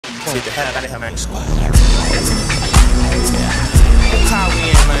Get the hell out of here, man. Squad. How we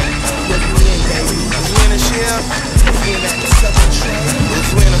in, man? What we in, baby? We in a ship? We in that southern train?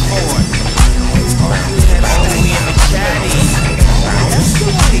 We in a Ford? We in the caddy.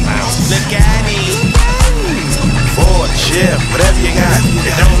 The caddy. Ford, ship, whatever you got.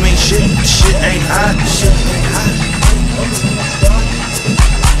 It don't mean shit. Shit ain't hot. Shit ain't hot.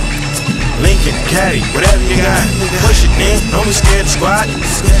 Lincoln, caddy, whatever you got. Push it, man. Don't be scared to squat.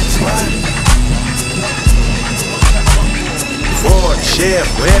 Ford, ship,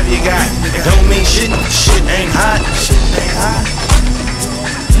 whatever you got. It don't mean shit. Shit ain't hot. Shit ain't hot.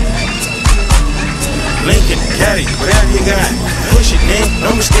 Lincoln, caddy, whatever you got. Push it, man.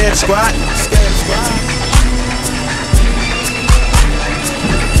 Don't be scared to squat.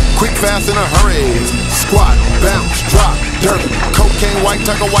 Quick, fast, in a hurry. Squat, bounce, drop, dirt. Cocaine white,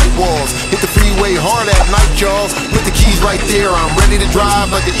 tucker white walls. Hit the freeway hard at night, y'all. Put the keys right there. I'm ready to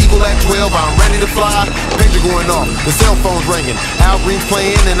drive like an eagle at 12. I'm ready to fly. Pager going off. The cell phone's ringing. Al Green's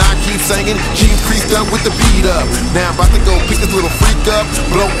playing and I keep singing. Jeans creased up with the beat up. Now I'm about to go pick this little freak up.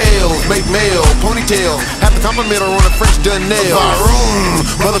 Blow L's, make mail, ponytails. Have to compliment her on a French done nail.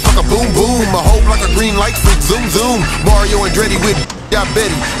 Motherfucker, boom, boom. A whole block of green lights, freak, zoom, zoom. Mario Andretti with got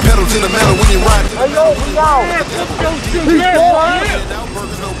Betty, pedal to the metal when you ride. Hey, yo, we out.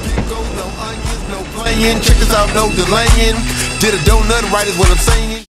 Check this out, no delaying. Did a donut right is what I'm saying.